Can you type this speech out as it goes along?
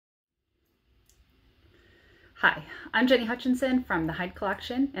Hi, I'm Jenny Hutchinson from the Hyde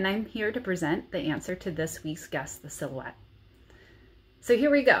collection, and I'm here to present the answer to this week's Guess the Silhouette. So here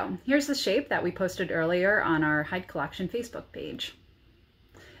we go. Here's the shape that we posted earlier on our Hyde collection Facebook page.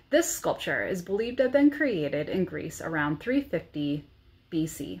 This sculpture is believed to have been created in Greece around 350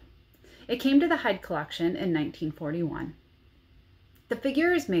 BC. It came to the Hyde collection in 1941. The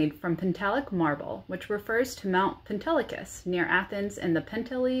figure is made from Pentelic marble, which refers to Mount Pentelicus near Athens in the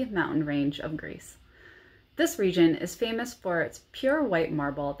Penteli mountain range of Greece. This region is famous for its pure white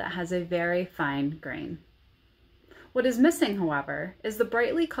marble that has a very fine grain. What is missing, however, is the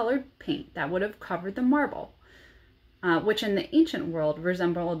brightly colored paint that would have covered the marble, which in the ancient world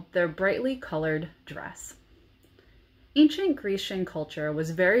resembled their brightly colored dress. Ancient Grecian culture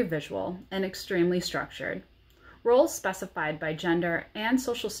was very visual and extremely structured. Roles specified by gender and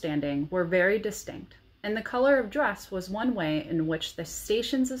social standing were very distinct, and the color of dress was one way in which the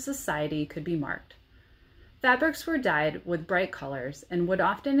stations of society could be marked. Fabrics were dyed with bright colors and would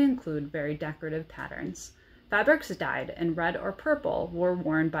often include very decorative patterns. Fabrics dyed in red or purple were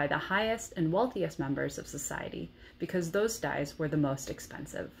worn by the highest and wealthiest members of society because those dyes were the most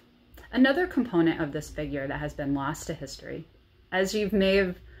expensive. Another component of this figure that has been lost to history, as you may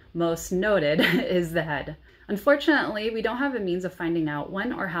have most noted, is the head. Unfortunately, we don't have a means of finding out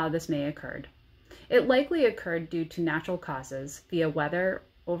when or how this may have occurred. It likely occurred due to natural causes, via weather,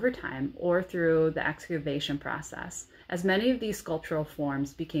 over time, or through the excavation process, as many of these sculptural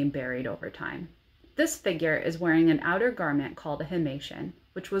forms became buried over time. This figure is wearing an outer garment called a himation,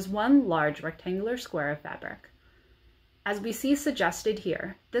 which was one large rectangular square of fabric. As we see suggested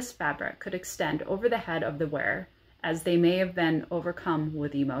here, this fabric could extend over the head of the wearer, as they may have been overcome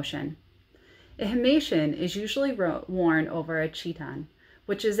with emotion. A himation is usually worn over a chiton,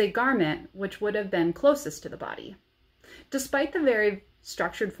 which is a garment which would have been closest to the body. Despite the very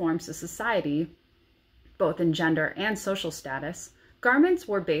structured forms of society, both in gender and social status, garments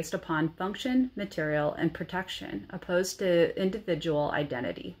were based upon function, material, and protection, opposed to individual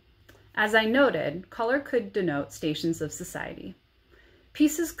identity. As I noted, color could denote stations of society.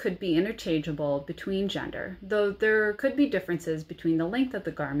 Pieces could be interchangeable between gender, though there could be differences between the length of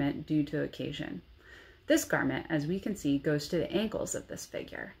the garment due to occasion. This garment, as we can see, goes to the ankles of this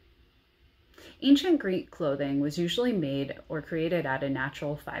figure. Ancient Greek clothing was usually made or created out of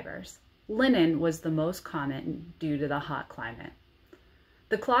natural fibers. Linen was the most common due to the hot climate.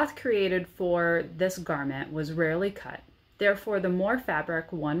 The cloth created for this garment was rarely cut. Therefore, the more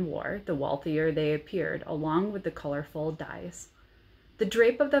fabric one wore, the wealthier they appeared, along with the colorful dyes. The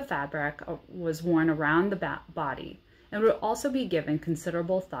drape of the fabric was worn around the body and would also be given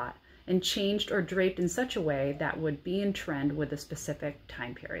considerable thought and changed or draped in such a way that would be in trend with a specific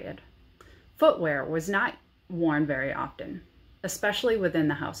time period. Footwear was not worn very often, especially within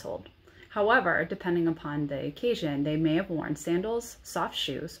the household. However, depending upon the occasion, they may have worn sandals, soft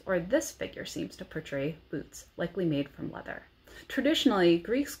shoes, or this figure seems to portray boots, likely made from leather. Traditionally,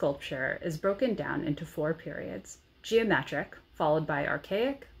 Greek sculpture is broken down into 4 periods: geometric, followed by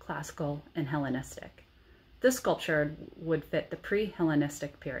archaic, classical, and Hellenistic. This sculpture would fit the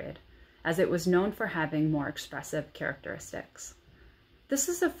pre-Hellenistic period, as it was known for having more expressive characteristics. This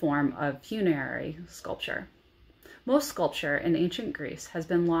is a form of funerary sculpture. Most sculpture in ancient Greece has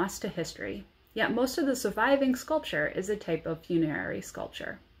been lost to history, yet most of the surviving sculpture is a type of funerary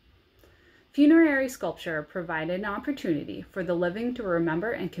sculpture. Funerary sculpture provided an opportunity for the living to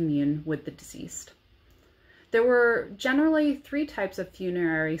remember and commune with the deceased. There were generally 3 types of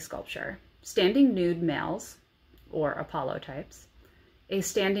funerary sculpture: standing nude males, or Apollo types, a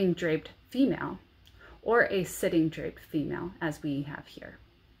standing draped female, or a sitting draped female, as we have here.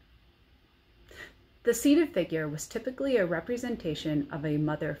 The seated figure was typically a representation of a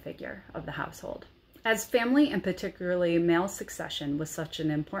mother figure of the household, as family and particularly male succession was such an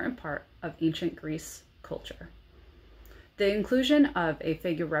important part of ancient Greece culture. The inclusion of a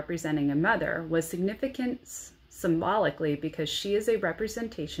figure representing a mother was significant symbolically because she is a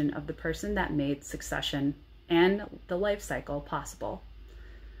representation of the person that made succession and the life cycle possible.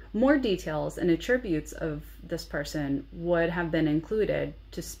 More details and attributes of this person would have been included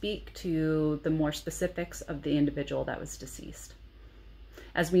to speak to the more specifics of the individual that was deceased.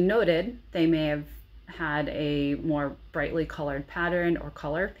 As we noted, they may have had a more brightly colored pattern or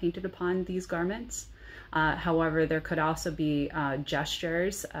color painted upon these garments. However, there could also be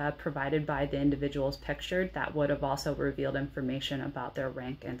gestures provided by the individuals pictured that would have also revealed information about their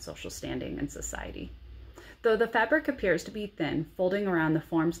rank and social standing in society. Though the fabric appears to be thin, folding around the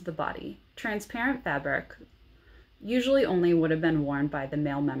forms of the body, transparent fabric usually only would have been worn by the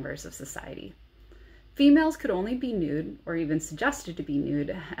male members of society. Females could only be nude or even suggested to be nude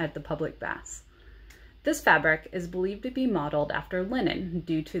at the public baths. This fabric is believed to be modeled after linen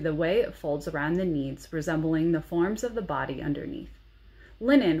due to the way it folds around the knees, resembling the forms of the body underneath.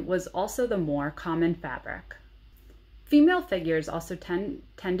 Linen was also the more common fabric. Female figures also tend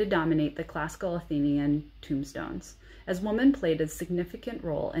to dominate the classical Athenian tombstones, as women played a significant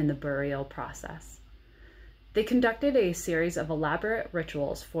role in the burial process. They conducted a series of elaborate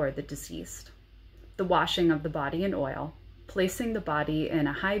rituals for the deceased: the washing of the body in oil, placing the body in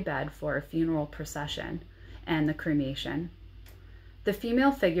a high bed for a funeral procession, and the cremation. The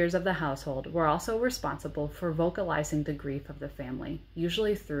female figures of the household were also responsible for vocalizing the grief of the family,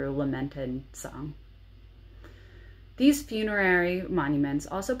 usually through lamented song. These funerary monuments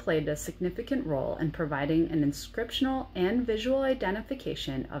also played a significant role in providing an inscriptional and visual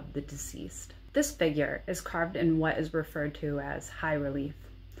identification of the deceased. This figure is carved in what is referred to as high relief.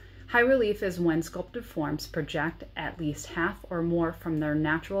 High relief is when sculpted forms project at least half or more from their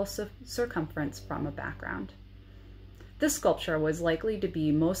natural circumference from a background. This sculpture was likely to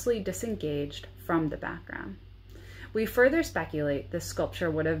be mostly disengaged from the background. We further speculate this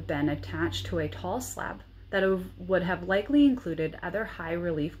sculpture would have been attached to a tall slab that would have likely included other high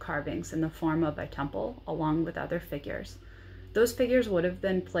relief carvings in the form of a temple along with other figures. Those figures would have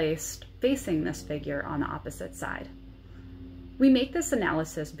been placed facing this figure on the opposite side. We make this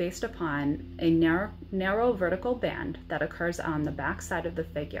analysis based upon a narrow vertical band that occurs on the back side of the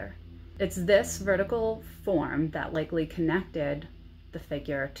figure. It's this vertical form that likely connected the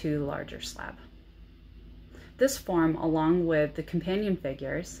figure to the larger slab. This form, along with the companion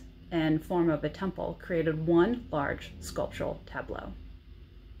figures and form of a temple, created one large sculptural tableau.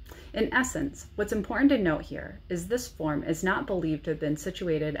 In essence, what's important to note here is this form is not believed to have been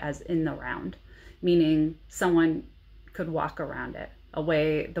situated as in the round, meaning someone could walk around it, the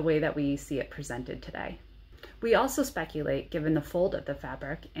way that we see it presented today. We also speculate, given the fold of the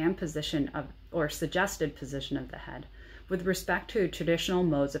fabric and position of, or suggested position of the head, with respect to traditional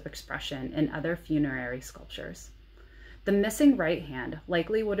modes of expression in other funerary sculptures. The missing right hand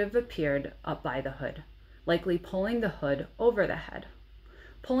likely would have appeared up by the hood, likely pulling the hood over the head.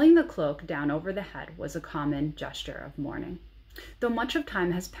 Pulling the cloak down over the head was a common gesture of mourning. Though much of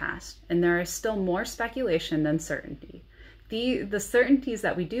time has passed, and there is still more speculation than certainty, the certainties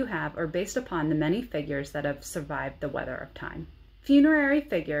that we do have are based upon the many figures that have survived the weather of time. Funerary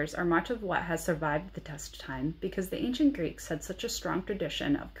figures are much of what has survived the test of time because the ancient Greeks had such a strong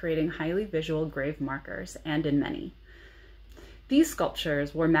tradition of creating highly visual grave markers, and in many. These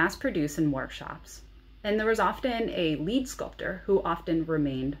sculptures were mass-produced in workshops, and there was often a lead sculptor who often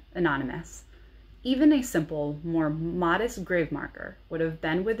remained anonymous. Even a simple, more modest grave marker would have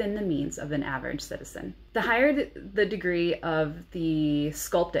been within the means of an average citizen. The higher the degree of the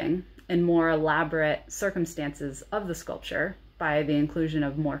sculpting and more elaborate circumstances of the sculpture, by the inclusion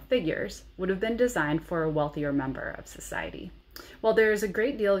of more figures, would have been designed for a wealthier member of society. While there is a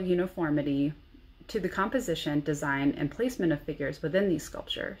great deal of uniformity to the composition, design, and placement of figures within these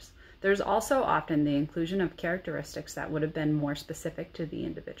sculptures, there's also often the inclusion of characteristics that would have been more specific to the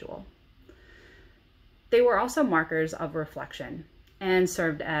individual. They were also markers of reflection and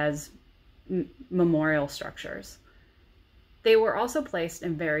served as memorial structures. They were also placed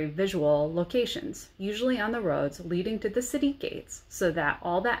in very visual locations, usually on the roads leading to the city gates, so that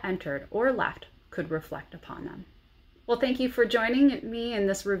all that entered or left could reflect upon them. Well, thank you for joining me in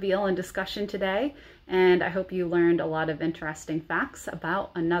this reveal and discussion today, and I hope you learned a lot of interesting facts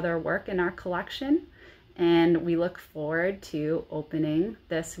about another work in our collection. And we look forward to opening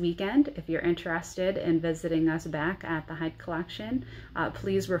this weekend. If you're interested in visiting us back at the Hyde Collection,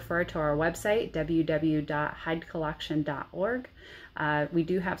 please refer to our website, www.hydecollection.org. We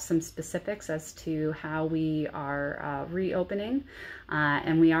do have some specifics as to how we are reopening,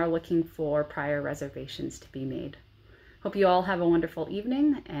 and we are looking for prior reservations to be made. Hope you all have a wonderful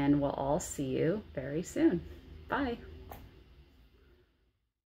evening, and we'll all see you very soon. Bye.